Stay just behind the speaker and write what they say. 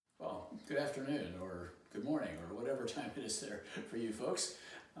good afternoon, or good morning, or whatever time it is there for you folks.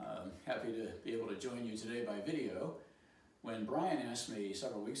 Happy to be able to join you today by video. When Brian asked me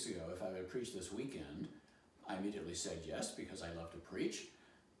several weeks ago if I would preach this weekend, I immediately said yes because I love to preach.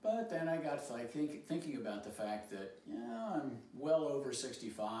 But then I got thinking about the fact that, I'm well over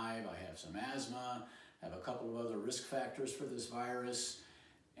 65, I have some asthma, have a couple of other risk factors for this virus,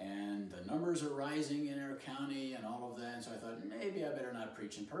 and the numbers are rising in our county and all of that, and so I thought maybe I better not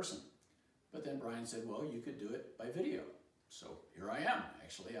preach in person. But then Brian said, well, you could do it by video. So here I am.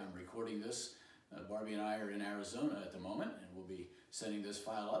 Actually, I'm recording this. Barbie and I are in Arizona at the moment, and we'll be sending this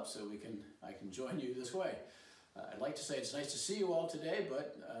file up so I can join you this way. I'd like to say it's nice to see you all today,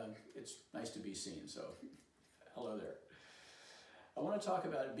 but it's nice to be seen, so hello there. I want to talk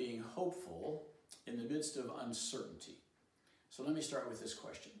about being hopeful in the midst of uncertainty. So let me start with this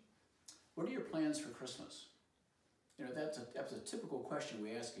question. What are your plans for Christmas? That's a typical question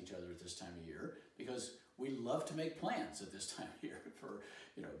we ask each other at this time of year because we love to make plans at this time of year for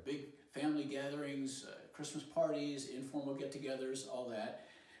big family gatherings, Christmas parties, informal get-togethers, all that.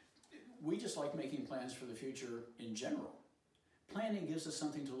 We just like making plans for the future in general. Planning gives us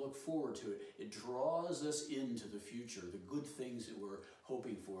something to look forward to. It draws us into the future, the good things that we're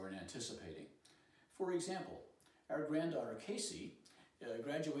hoping for and anticipating. For example, our granddaughter Casey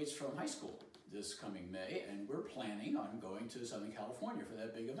graduates from high school this coming May, and we're planning on going to Southern California for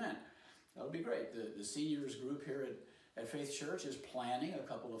that big event. That'll be great. The seniors group here at Faith Church is planning a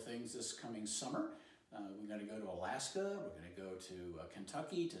couple of things this coming summer. We're going to go to Alaska, we're going to go to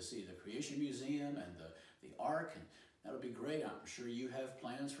Kentucky to see the Creation Museum and the Ark, and that'll be great. I'm sure you have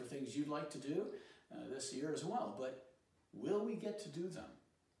plans for things you'd like to do this year as well, but will we get to do them?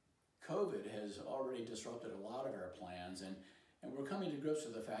 COVID has already disrupted a lot of our plans, and we're coming to grips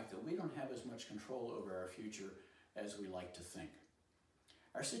with the fact that we don't have as much control over our future as we like to think.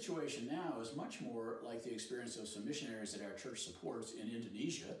 Our situation now is much more like the experience of some missionaries that our church supports in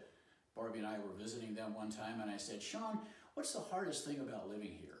Indonesia. Barbie and I were visiting them one time, and I said, Sean, what's the hardest thing about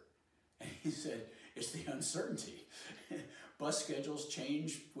living here? And he said, it's the uncertainty. Bus schedules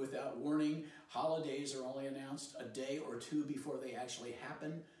change without warning. Holidays are only announced a day or two before they actually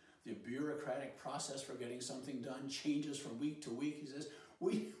happen. The bureaucratic process for getting something done changes from week to week. He says,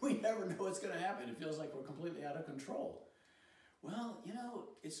 we never know what's going to happen. It feels like we're completely out of control. Well,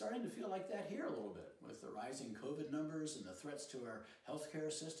 it's starting to feel like that here a little bit with the rising COVID numbers and the threats to our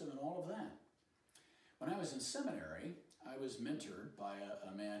healthcare system and all of that. When I was in seminary, I was mentored by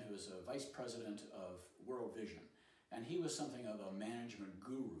a man who was a vice president of World Vision, and he was something of a management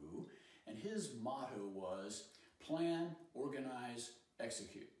guru, and his motto was plan, organize,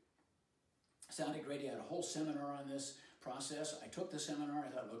 execute. Sounded great. He had a whole seminar on this process. I took the seminar, I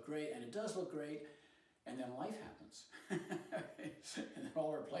thought it looked great, and it does look great, and then life happens. And then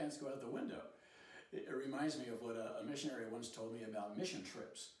all our plans go out the window. It reminds me of what a missionary once told me about mission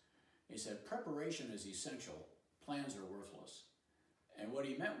trips. He said, preparation is essential, plans are worthless. And what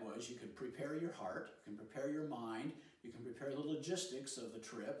he meant was you can prepare your heart, you can prepare your mind, you can prepare the logistics of the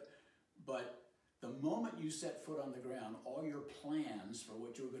trip, but the moment you set foot on the ground, all your plans for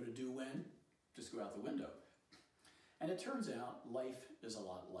what you were going to do when, just go out the window. And it turns out life is a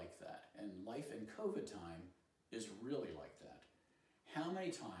lot like that. And life in COVID time is really like that. How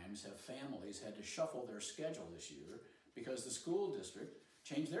many times have families had to shuffle their schedule this year because the school district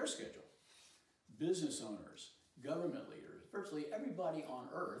changed their schedule? Business owners, government leaders, virtually everybody on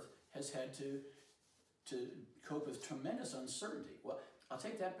earth has had to cope with tremendous uncertainty. Well, I'll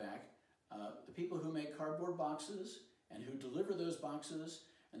take that back. The people who make cardboard boxes and who deliver those boxes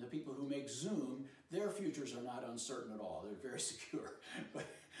and the people who make Zoom, their futures are not uncertain at all. They're very secure.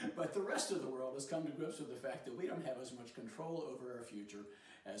 But the rest of the world has come to grips with the fact that we don't have as much control over our future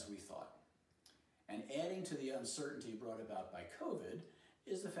as we thought. And adding to the uncertainty brought about by COVID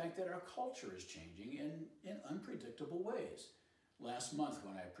is the fact that our culture is changing in unpredictable ways. Last month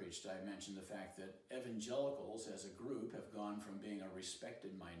when I preached, I mentioned the fact that evangelicals as a group have gone from being a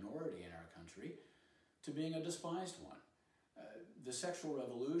respected minority in our country to being a despised one. The sexual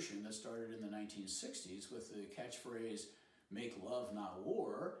revolution that started in the 1960s with the catchphrase, make love, not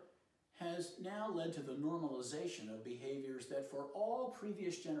war, has now led to the normalization of behaviors that for all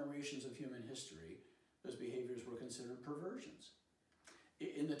previous generations of human history, those behaviors were considered perversions.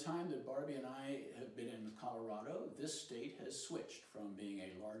 In the time that Barbie and I have been in Colorado, this state has switched from being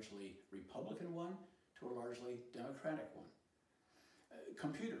a largely Republican one to a largely Democratic one.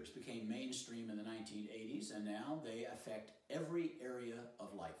 Computers became mainstream in the 1980s, and now they affect every area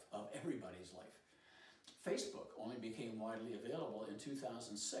of life, of everybody's life. Facebook only became widely available in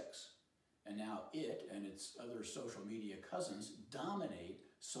 2006, and now it and its other social media cousins dominate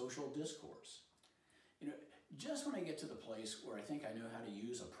social discourse. You know, just when I get to the place where I think I know how to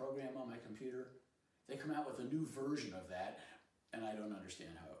use a program on my computer, they come out with a new version of that, and I don't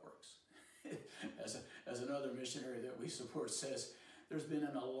understand how it works. As another missionary that we support says, there's been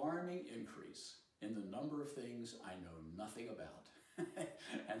an alarming increase in the number of things I know nothing about.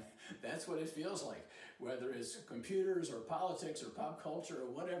 And that's what it feels like, whether it's computers or politics or pop culture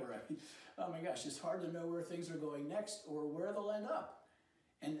or whatever. I mean, oh my gosh, it's hard to know where things are going next or where they'll end up.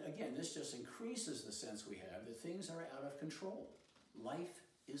 And again, this just increases the sense we have that things are out of control. Life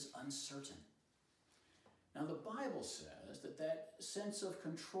is uncertain. Now, the Bible says that that sense of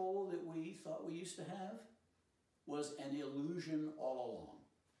control that we thought we used to have was an illusion all along.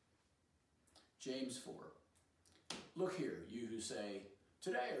 James 4. Look here, you who say,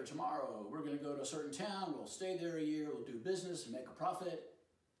 today or tomorrow, we're going to go to a certain town, we'll stay there a year, we'll do business and make a profit.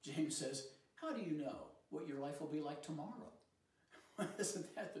 James says, how do you know what your life will be like tomorrow?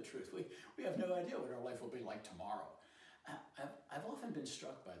 Isn't that the truth? We have no idea what our life will be like tomorrow. I've often been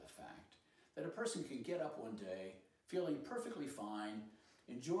struck by the fact that a person can get up one day feeling perfectly fine,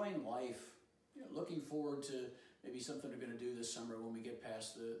 enjoying life, looking forward to maybe something they're going to do this summer when we get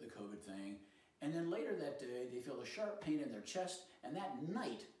past the COVID thing. And then later that day, they feel a sharp pain in their chest, and that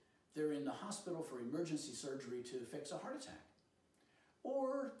night, they're in the hospital for emergency surgery to fix a heart attack.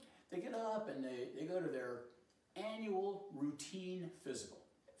 Or they get up and they go to their annual routine physical,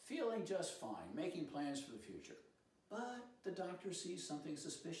 feeling just fine, making plans for the future. But the doctor sees something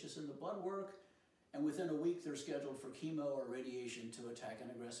suspicious in the blood work, and within a week they're scheduled for chemo or radiation to attack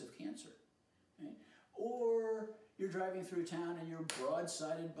an aggressive cancer. Okay? Or you're driving through town and you're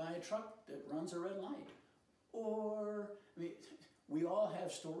broadsided by a truck that runs a red light. Or, we all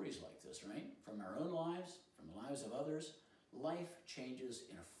have stories like this, right? From our own lives, from the lives of others. Life changes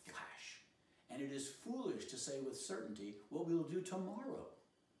in a flash. And it is foolish to say with certainty what we will do tomorrow,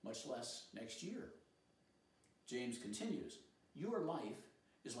 much less next year. James continues, your life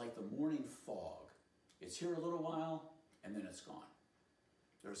is like the morning fog. It's here a little while, and then it's gone.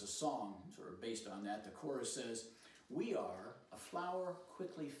 There's a song sort of based on that. The chorus says, we are a flower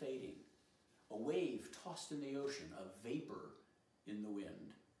quickly fading, a wave tossed in the ocean, a vapor in the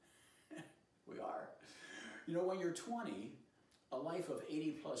wind. We are. When you're 20, a life of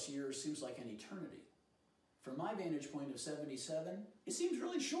 80 plus years seems like an eternity. From my vantage point of 77, it seems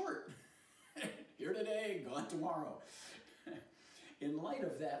really short. Here today, gone tomorrow. In light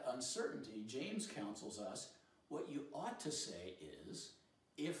of that uncertainty, James counsels us, what you ought to say is,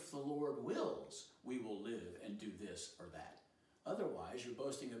 if the Lord wills, we will live and do this or that. Otherwise, you're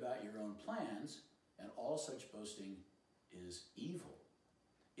boasting about your own plans, and all such boasting is evil.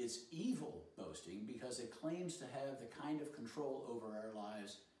 It's evil boasting because it claims to have the kind of control over our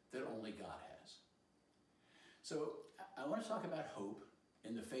lives that only God has. So I want to talk about hope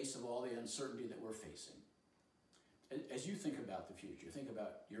in the face of all the uncertainty that we're facing. As you think about the future, think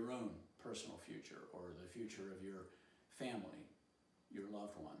about your own personal future or the future of your family, your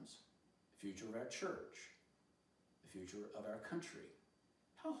loved ones, the future of our church, the future of our country.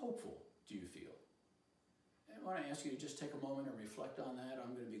 How hopeful do you feel? I want to ask you to just take a moment and reflect on that.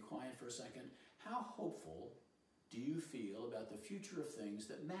 I'm going to be quiet for a second. How hopeful do you feel about the future of things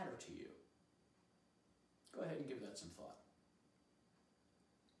that matter to you? Go ahead and give that some thought.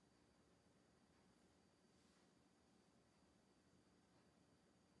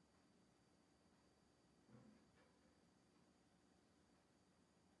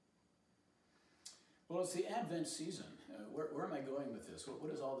 Well, it's the Advent season. Where am I going with this? What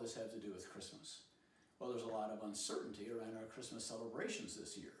does all this have to do with Christmas? Well, there's a lot of uncertainty around our Christmas celebrations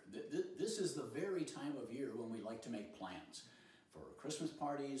this year. This is the very time of year when we like to make plans for Christmas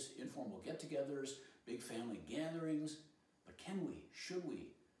parties, informal get-togethers, big family gatherings. But can we? Should we?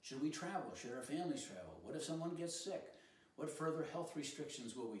 Should we travel? Should our families travel? What if someone gets sick? What further health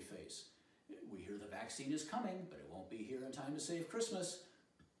restrictions will we face? We hear the vaccine is coming, but it won't be here in time to save Christmas.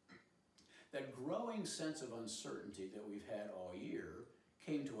 That growing sense of uncertainty that we've had all year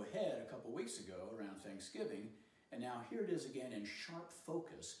came to a head a couple weeks ago around Thanksgiving, and now here it is again in sharp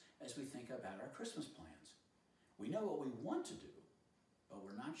focus as we think about our Christmas plans. We know what we want to do, but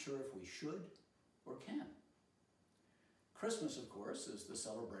we're not sure if we should or can. Christmas, of course, is the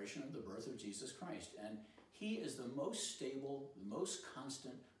celebration of the birth of Jesus Christ, and he is the most stable, the most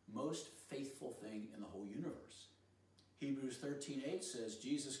constant, most faithful thing in the whole universe. Hebrews 13:8 says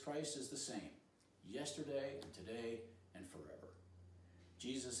Jesus Christ is the same, yesterday and today and forever.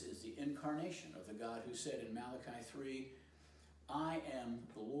 Jesus is the incarnation of the God who said in Malachi 3, I am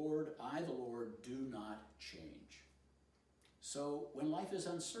the Lord, I the Lord, do not change. So when life is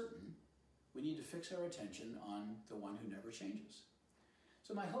uncertain, we need to fix our attention on the one who never changes.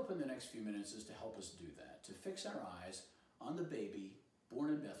 So my hope in the next few minutes is to help us do that, to fix our eyes on the baby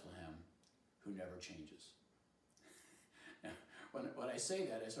born in Bethlehem who never changes. Now, when I say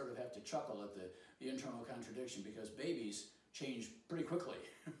that, I sort of have to chuckle at the internal contradiction, because babies change pretty quickly.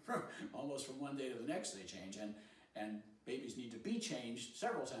 Almost from one day to the next they change, and babies need to be changed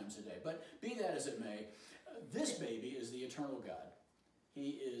several times a day. But be that as it may, this baby is the eternal God.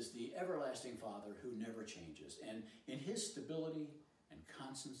 He is the everlasting Father who never changes. And in his stability and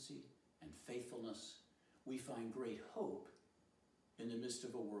constancy and faithfulness, we find great hope in the midst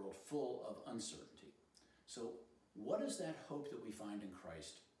of a world full of uncertainty. So what does that hope that we find in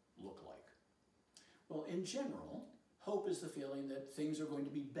Christ look like? Well, in general, hope is the feeling that things are going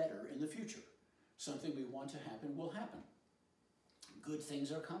to be better in the future. Something we want to happen will happen. Good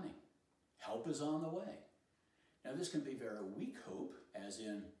things are coming. Help is on the way. Now, this can be very weak hope, as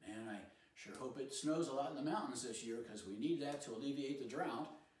in, man, I sure hope it snows a lot in the mountains this year because we need that to alleviate the drought.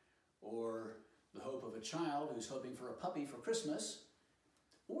 Or the hope of a child who's hoping for a puppy for Christmas.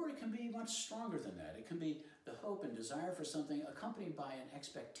 Or it can be much stronger than that. It can be the hope and desire for something accompanied by an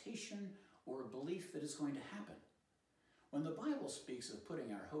expectation or a belief that it's going to happen. When the Bible speaks of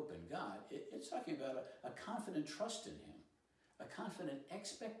putting our hope in God, it's talking about a confident trust in him, a confident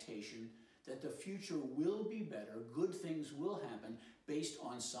expectation that the future will be better, good things will happen based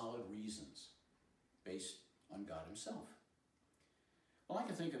on solid reasons, based on God himself. Well, I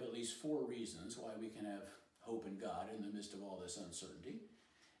can think of at least 4 reasons why we can have hope in God in the midst of all this uncertainty.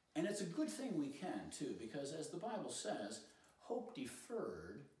 And it's a good thing we can, too, because as the Bible says, hope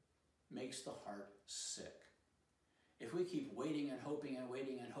deferred makes the heart sick. If we keep waiting and hoping and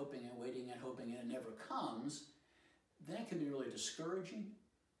waiting and hoping and waiting and hoping and it never comes, that can be really discouraging.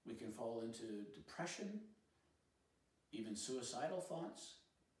 We can fall into depression, even suicidal thoughts.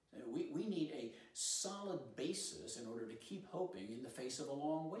 We need a solid basis in order to keep hoping in the face of a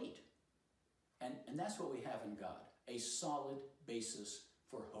long wait. And that's what we have in God, a solid basis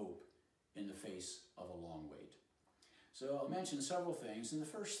for hope in the face of a long wait. So I'll mention several things, and the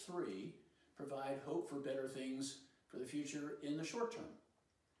first 3 provide hope for better things for the future in the short term.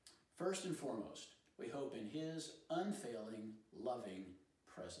 First and foremost, we hope in his unfailing, loving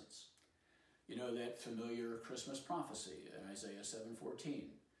presence. You know that familiar Christmas prophecy in Isaiah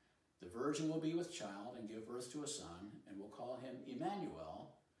 7:14. The virgin will be with child and give birth to a son, and will call him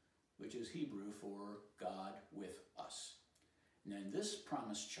Emmanuel, which is Hebrew for God with us. And then this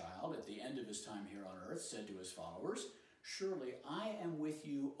promised child, at the end of his time here on earth, said to his followers, "Surely I am with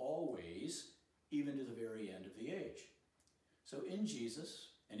you always, even to the very end of the age." So in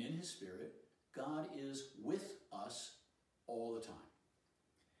Jesus and in his Spirit, God is with us all the time.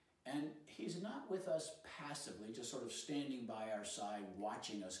 And he's not with us passively, just sort of standing by our side,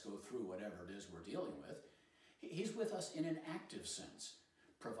 watching us go through whatever it is we're dealing with. He's with us in an active sense,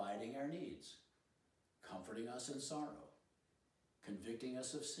 providing our needs, comforting us in sorrow, convicting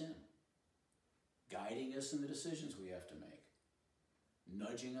us of sin, guiding us in the decisions we have to make,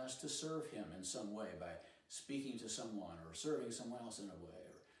 nudging us to serve him in some way by speaking to someone or serving someone else in a way,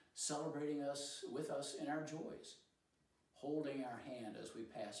 or celebrating us with us in our joys, holding our hand as we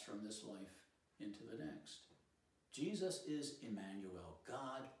pass from this life into the next. Jesus is Emmanuel,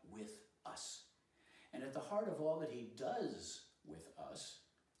 God with us. And at the heart of all that he does with us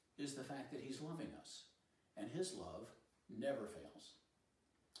is the fact that he's loving us, and his love never fails.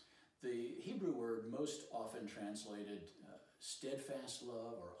 The Hebrew word most often translated steadfast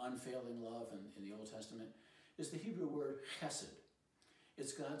love or unfailing love in the Old Testament is the Hebrew word chesed.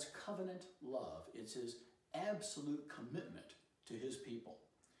 It's God's covenant love. It's his absolute commitment to his people.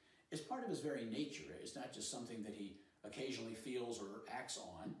 It's part of his very nature. It's not just something that he occasionally feels or acts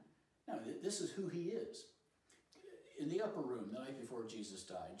on. No, this is who he is. In the upper room, the night before Jesus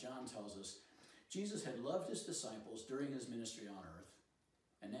died, John tells us Jesus had loved his disciples during his ministry on earth,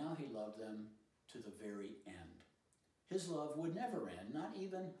 and now he loved them to the very end. His love would never end, not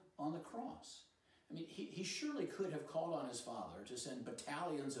even on the cross. I mean, he surely could have called on his Father to send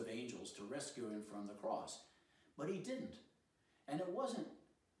battalions of angels to rescue him from the cross, but he didn't. And it wasn't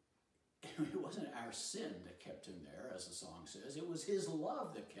our sin that kept him there, as the song says. It was his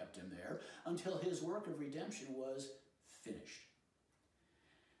love that kept him there until his work of redemption was finished.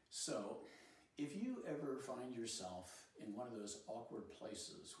 So, if you ever find yourself in one of those awkward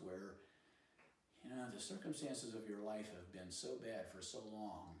places where, the circumstances of your life have been so bad for so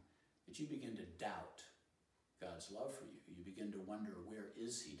long that you begin to doubt God's love for you. You begin to wonder, where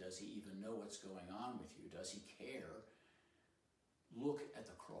is he? Does he even know what's going on with you? Does he care? Look at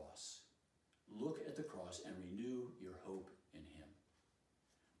the cross. Look at the cross and renew your hope in him.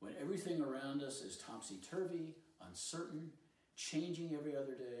 When everything around us is topsy-turvy, uncertain, changing every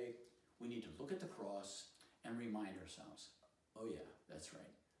other day, we need to look at the cross and remind ourselves, oh yeah, that's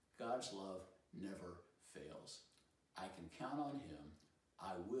right. God's love never fails. I can count on him.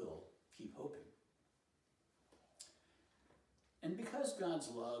 I will keep hoping. And because God's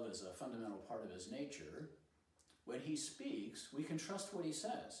love is a fundamental part of his nature, when he speaks, we can trust what he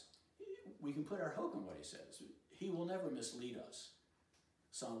says. We can put our hope in what he says. He will never mislead us.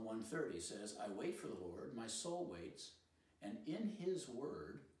 Psalm 130 says, I wait for the Lord, my soul waits, and in his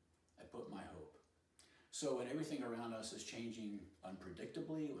word I put my hope. So when everything around us is changing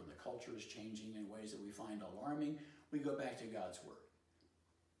unpredictably, when the culture is changing in ways that we find alarming, we go back to God's word.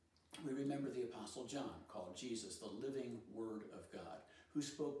 We remember the Apostle John, called Jesus the living Word of God, who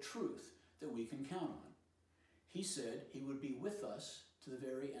spoke truth that we can count on. He said he would be with us to the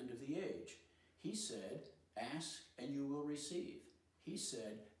very end of the age. He said, ask and you will receive. He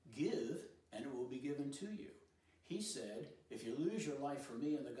said, give and it will be given to you. He said, if you lose your life for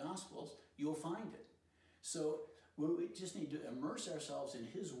me in the Gospels, you'll find it. So we just need to immerse ourselves in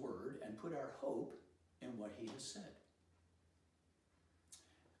his word and put our hope in what he has said.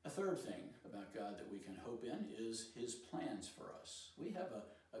 A third thing about God that we can hope in is his plans for us. We have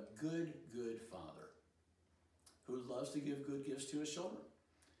a good Father who loves to give good gifts to his children.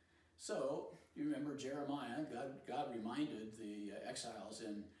 So, you remember Jeremiah, God reminded the exiles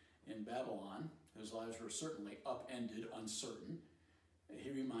in Babylon, whose lives were certainly upended, uncertain. He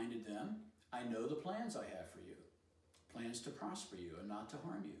reminded them, I know the plans I have for you. Plans to prosper you and not to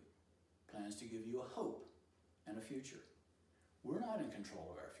harm you. Plans to give you a hope and a future. We're not in control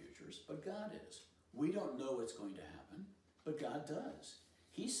of our futures, but God is. We don't know what's going to happen, but God does.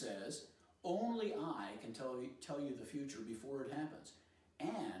 He says, only I can tell you the future before it happens.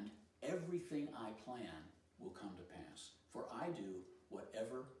 And everything I plan will come to pass, for I do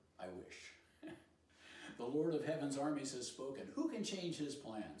whatever I wish. The Lord of heaven's armies has spoken. Who can change his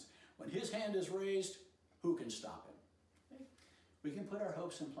plans? When his hand is raised, who can stop him? Okay? We can put our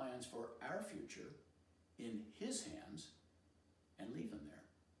hopes and plans for our future in his hands and leave them there.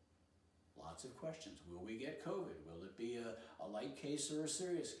 Lots of questions. Will we get COVID? Will it be a light case or a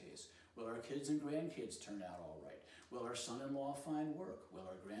serious case? Will our kids and grandkids turn out all right? Will our son-in-law find work? Will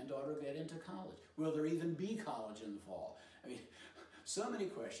our granddaughter get into college? Will there even be college in the fall? I mean, so many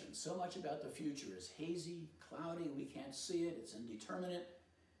questions. So much about the future is hazy, cloudy. We can't see it. It's indeterminate.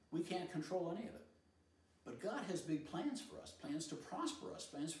 We can't control any of it. But God has big plans for us, plans to prosper us,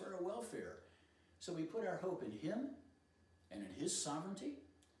 plans for our welfare. So we put our hope in him and in his sovereignty,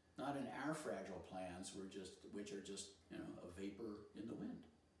 not in our fragile plans, which are just a vapor in the wind.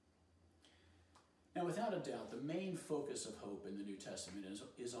 Now, without a doubt, the main focus of hope in the New Testament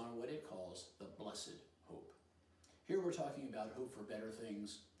is on what it calls the blessed hope. Here we're talking about hope for better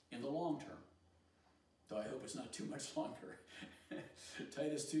things in the long term, though I hope it's not too much longer.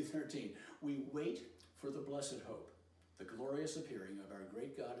 Titus 2:13, we wait for the blessed hope, the glorious appearing of our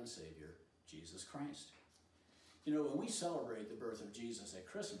great God and Savior, Jesus Christ. You know, when we celebrate the birth of Jesus at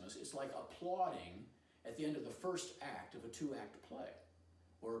Christmas, it's like applauding at the end of the first act of a two-act play,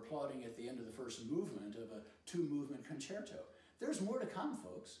 or applauding at the end of the first movement of a two-movement concerto. There's more to come,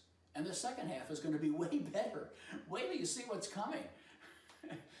 folks, and the second half is going to be way better. Wait till you see what's coming.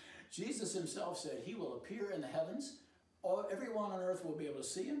 Jesus himself said he will appear in the heavens. Everyone on earth will be able to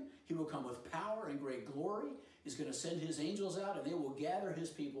see him. He will come with power and great glory. He's going to send his angels out, and they will gather his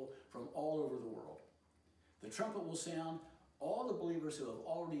people from all over the world. The trumpet will sound. All the believers who have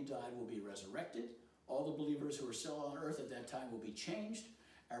already died will be resurrected. All the believers who are still on earth at that time will be changed.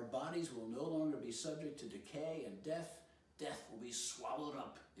 Our bodies will no longer be subject to decay and death. Death will be swallowed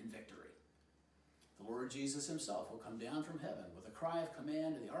up in victory. The Lord Jesus himself will come down from heaven with a cry of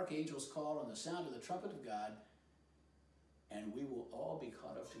command and the archangel's call and the sound of the trumpet of God, and we will all be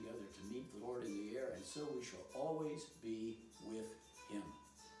caught up together to meet the Lord in the air, and so we shall always be with him.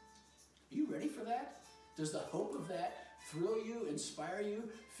 Are you ready for that? Does the hope of that thrill you, inspire you,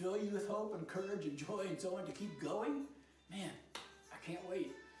 fill you with hope and courage and joy and so on to keep going? Man, I can't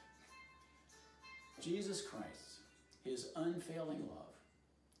wait. Jesus Christ, his unfailing love,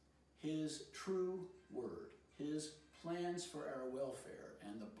 his true word, his plans for our welfare,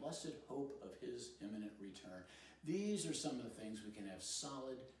 and the blessed hope of his imminent return. These are some of the things we can have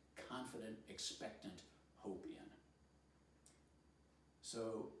solid, confident, expectant hope in.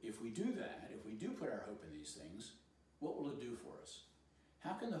 So if we do that, if we do put our hope in these things, what will it do for us?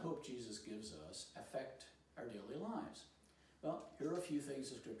 How can the hope Jesus gives us affect our daily lives? Well, here are a few things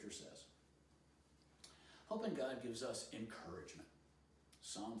the Scripture says. Hope in God gives us encouragement.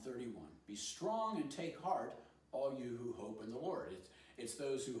 Psalm 31, be strong and take heart, all you who hope in the Lord. It's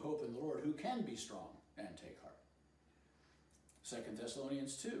those who hope in the Lord who can be strong and take heart. 2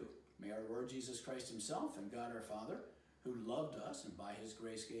 Thessalonians 2, may our Lord Jesus Christ himself and God our Father, who loved us and by his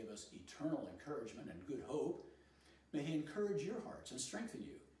grace gave us eternal encouragement and good hope, may he encourage your hearts and strengthen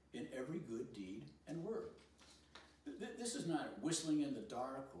you in every good deed and word. This is not whistling in the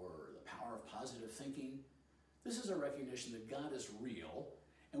dark or the power of positive thinking. This is a recognition that God is real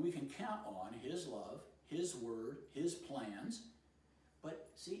and we can count on his love, his word, his plans. But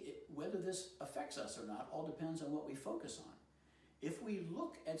see, whether this affects us or not all depends on what we focus on. If we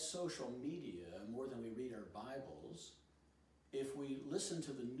look at social media more than we read our Bibles, if we listen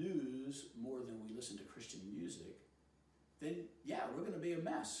to the news more than we listen to Christian music, then yeah, we're going to be a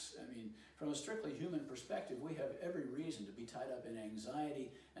mess. I mean, from a strictly human perspective, we have every reason to be tied up in anxiety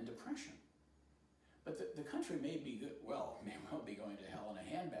and depression. But the country may well be going to hell in a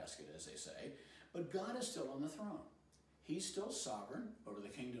handbasket, as they say, but God is still on the throne. He's still sovereign over the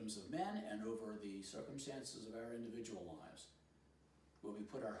kingdoms of men and over the circumstances of our individual lives. Will we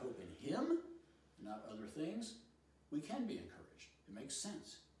put our hope in him, not other things? We can be encouraged. It makes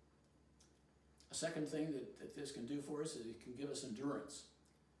sense. A second thing that this can do for us is it can give us endurance.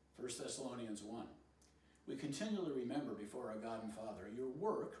 1 Thessalonians 1. We continually remember before our God and Father your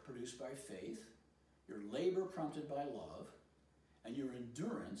work produced by faith, your labor prompted by love, and your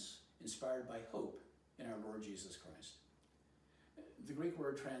endurance inspired by hope in our Lord Jesus Christ. The Greek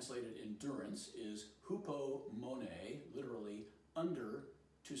word translated endurance is hupomone, literally under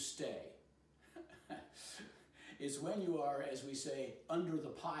to stay. It's when you are, as we say, under the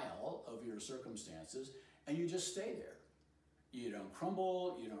pile of your circumstances and you just stay there. You don't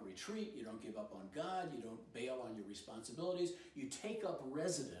crumble, you don't retreat, you don't give up on God, you don't bail on your responsibilities. You take up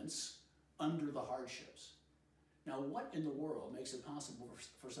residence under the hardships. Now, what in the world makes it possible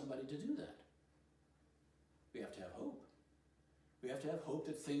for somebody to do that? We have to have hope. We have to have hope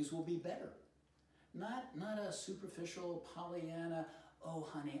that things will be better. Not a superficial Pollyanna, oh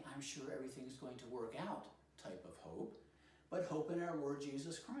honey, I'm sure everything's going to work out type of hope, but hope in our Lord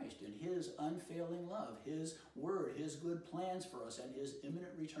Jesus Christ, in his unfailing love, his word, his good plans for us, and his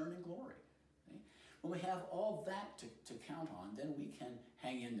imminent return in glory. Okay? When we have all that to count on, then we can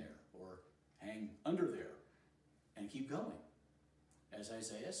hang in there or hang under there and keep going. As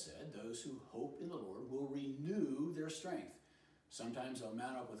Isaiah said, those who hope in the Lord will renew their strength. Sometimes they'll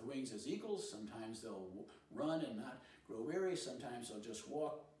mount up with wings as eagles, sometimes they'll run and not grow weary, sometimes they'll just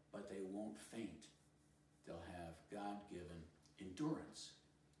walk, but they won't faint. They'll have God-given endurance.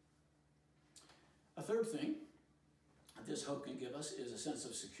 A third thing that this hope can give us is a sense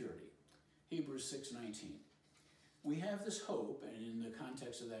of security. Hebrews 6:19. We have this hope, and in the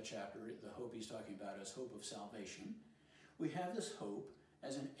context of that chapter, the hope he's talking about is hope of salvation. We have this hope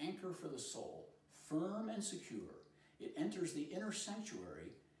as an anchor for the soul, firm and secure. It enters the inner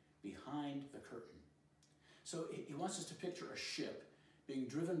sanctuary behind the curtain. So he wants us to picture a ship being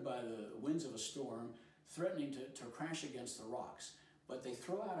driven by the winds of a storm, threatening to crash against the rocks. But they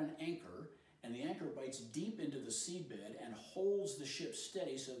throw out an anchor, and the anchor bites deep into the seabed and holds the ship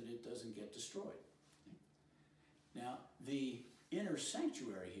steady so that it doesn't get destroyed. Now, the inner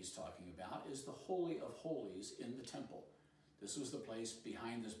sanctuary he's talking about is the Holy of Holies in the temple. This was the place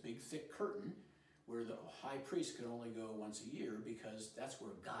behind this big, thick curtain where the high priest could only go once a year because that's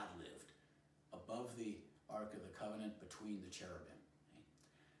where God lived, above the Ark of the Covenant between the cherubim.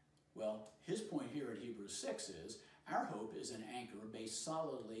 Well, his point here at Hebrews 6 is our hope is an anchor based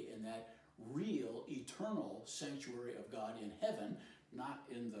solidly in that real, eternal sanctuary of God in heaven, not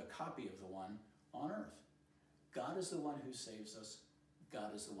in the copy of the one on earth. God is the one who saves us.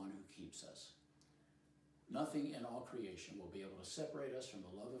 God is the one who keeps us. Nothing in all creation will be able to separate us from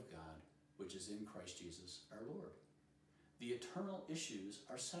the love of God, which is in Christ Jesus our Lord. The eternal issues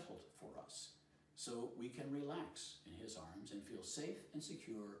are settled for us, so we can relax in his arms and feel safe and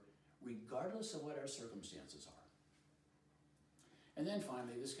secure regardless of what our circumstances are. And then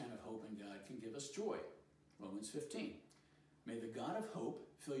finally, this kind of hope in God can give us joy. Romans 15. May the God of hope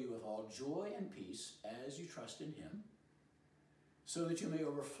fill you with all joy and peace as you trust in him, so that you may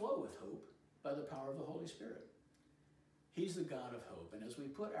overflow with hope by the power of the Holy Spirit. He's the God of hope, and as we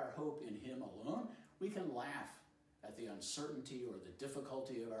put our hope in him alone, we can laugh at the uncertainty or the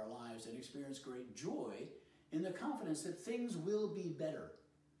difficulty of our lives and experience great joy in the confidence that things will be better.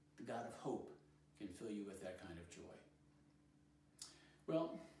 The God of hope can fill you with that kind of joy.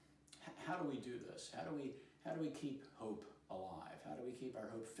 Well, how do we do this? How do we keep hope alive? How do we keep our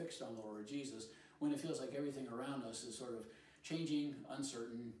hope fixed on the Lord Jesus when it feels like everything around us is sort of changing,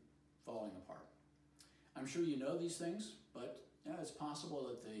 uncertain, falling apart? I'm sure you know these things, but it's possible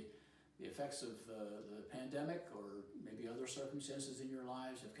that the effects of the pandemic or maybe other circumstances in your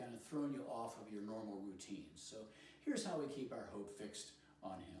lives have kind of thrown you off of your normal routines. So here's how we keep our hope fixed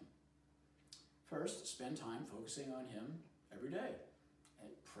on him. First, spend time focusing on him every day. And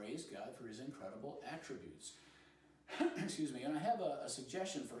praise God for his incredible attributes. Excuse me. And I have a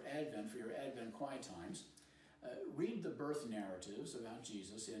suggestion for Advent, for your Advent quiet times. Read the birth narratives about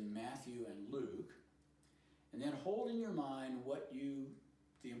Jesus in Matthew and Luke, and then hold in your mind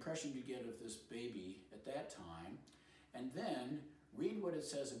the impression you get of this baby at that time, and then read what it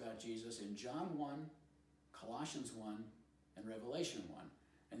says about Jesus in John 1, Colossians 1, and Revelation 1,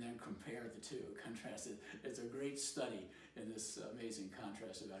 and then compare the two, contrast it. It's a great study in this amazing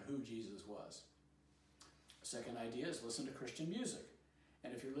contrast about who Jesus was. Second idea is listen to Christian music.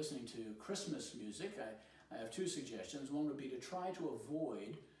 And if you're listening to Christmas music, I have two suggestions. One would be to try to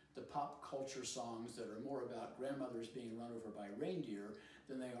avoid the pop culture songs that are more about grandmothers being run over by reindeer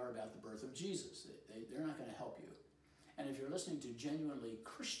than they are about the birth of Jesus. They're not going to help you. And if you're listening to genuinely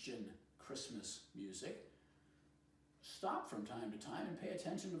Christian Christmas music, stop from time to time and pay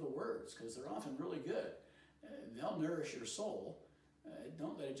attention to the words, because they're often really good. They'll nourish your soul.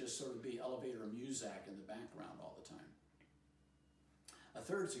 Don't let it just sort of be elevator music in the background all the time. A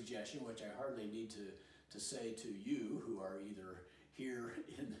third suggestion, which I hardly need to say to you who are either here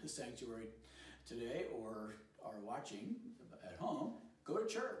in the sanctuary today or are watching at home, go to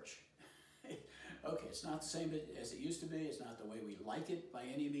church. Okay, it's not the same as it used to be. It's not the way we like it by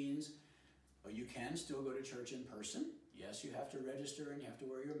any means, but you can still go to church in person. Yes, you have to register and you have to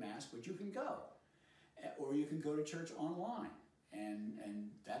wear your mask, but you can go. Or you can go to church online, and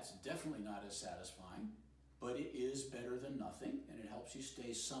that's definitely not as satisfying, but it is better than nothing, and it helps you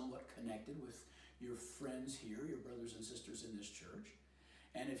stay somewhat connected with your friends here, your brothers and sisters in this church.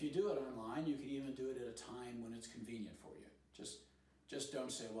 And if you do it online, you can even do it at a time when it's convenient for you. Just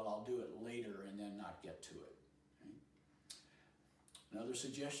don't say, well, I'll do it later and then not get to it. Right? Another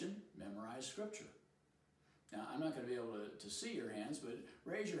suggestion, memorize scripture. Now, I'm not going to be able to see your hands, but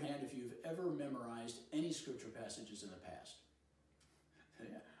raise your hand if you've ever memorized any scripture passages in the past.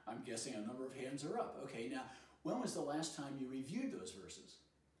 I'm guessing a number of hands are up. Okay, now, when was the last time you reviewed those verses?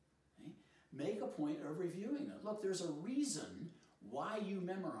 Okay? Make a point of reviewing them. Look, there's a reason why you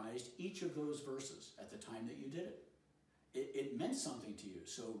memorized each of those verses at the time that you did it. It meant something to you.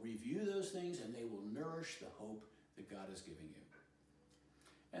 So review those things and they will nourish the hope that God is giving you.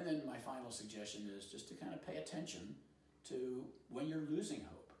 And then my final suggestion is just to kind of pay attention to when you're losing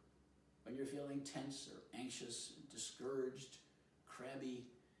hope, when you're feeling tense or anxious, discouraged, crabby.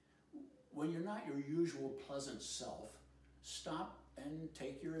 When you're not your usual pleasant self, stop and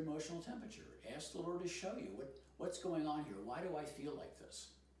take your emotional temperature. Ask the Lord to show you what's going on here. Why do I feel like this?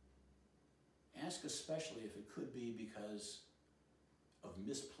 Ask especially if it could be because of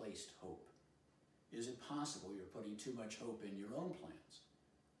misplaced hope. Is it possible you're putting too much hope in your own plans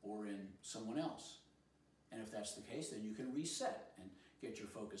or in someone else? And if that's the case, then you can reset and get your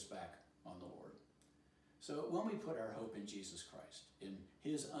focus back on the Lord. So when we put our hope in Jesus Christ, in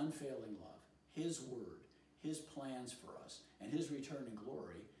his unfailing love, his word, his plans for us, and his return in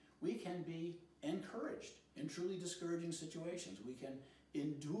glory, we can be encouraged in truly discouraging situations. We can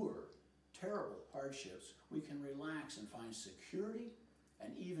endure terrible hardships. We can relax and find security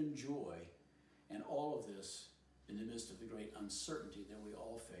and even joy, and all of this in the midst of the great uncertainty that we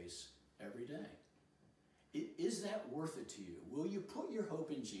all face every day. Is that worth it to you? Will you put your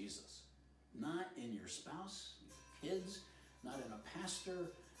hope in Jesus? Not in your spouse, your kids, not in a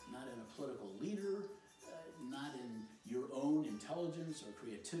pastor, not in a political leader, not in your own intelligence or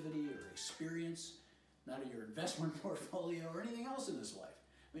creativity or experience, not in your investment portfolio or anything else in this life.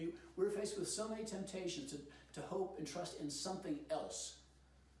 I mean, we're faced with so many temptations to hope and trust in something else.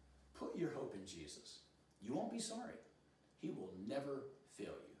 Put your hope in Jesus. You won't be sorry. He will never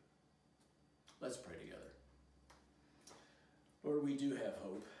fail you. Let's pray together. Lord, we do have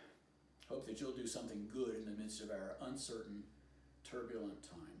hope. Hope that you'll do something good in the midst of our uncertain, turbulent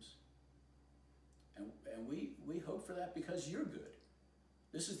times. And we hope for that because you're good.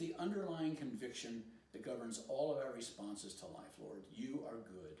 This is the underlying conviction that governs all of our responses to life, Lord. You are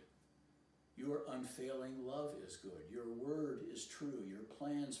good. Your unfailing love is good. Your word is true. Your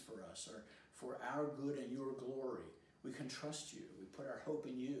plans for us are for our good and your glory. We can trust you. We put our hope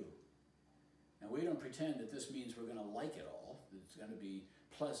in you. And we don't pretend that this means we're going to like it all, that it's going to be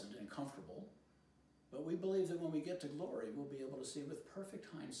pleasant and comfortable. But we believe that when we get to glory, we'll be able to see with perfect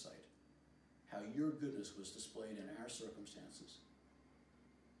hindsight how your goodness was displayed in our circumstances.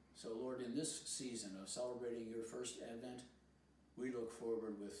 So, Lord, in this season of celebrating your first Advent, we look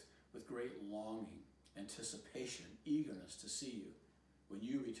forward with great longing, anticipation, eagerness to see you when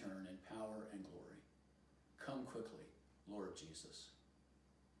you return in power and glory. Come quickly, Lord Jesus.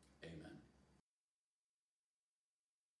 Amen.